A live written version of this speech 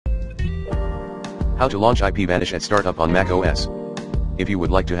How to launch IPVanish at startup on macOS. If you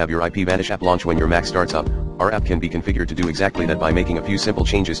would like to have your IPVanish app launch when your Mac starts up, our app can be configured to do exactly that by making a few simple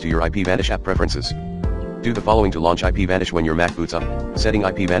changes to your IPVanish app preferences. Do the following to launch IPVanish when your Mac boots up. Setting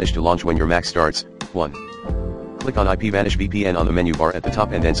IPVanish to launch when your Mac starts. 1. Click on IPVanish VPN on the menu bar at the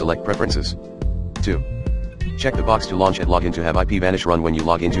top and then select Preferences. 2. Check the box to launch at login to have IPVanish run when you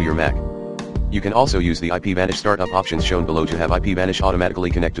log into your Mac. You can also use the IPVanish Startup options shown below to have IPVanish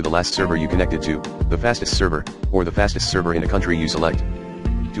automatically connect to the last server you connected to, the fastest server, or the fastest server in a country you select.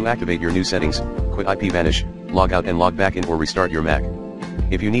 To activate your new settings, quit IPVanish, log out and log back in or restart your Mac.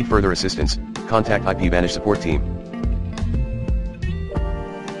 If you need further assistance, contact IPVanish support team.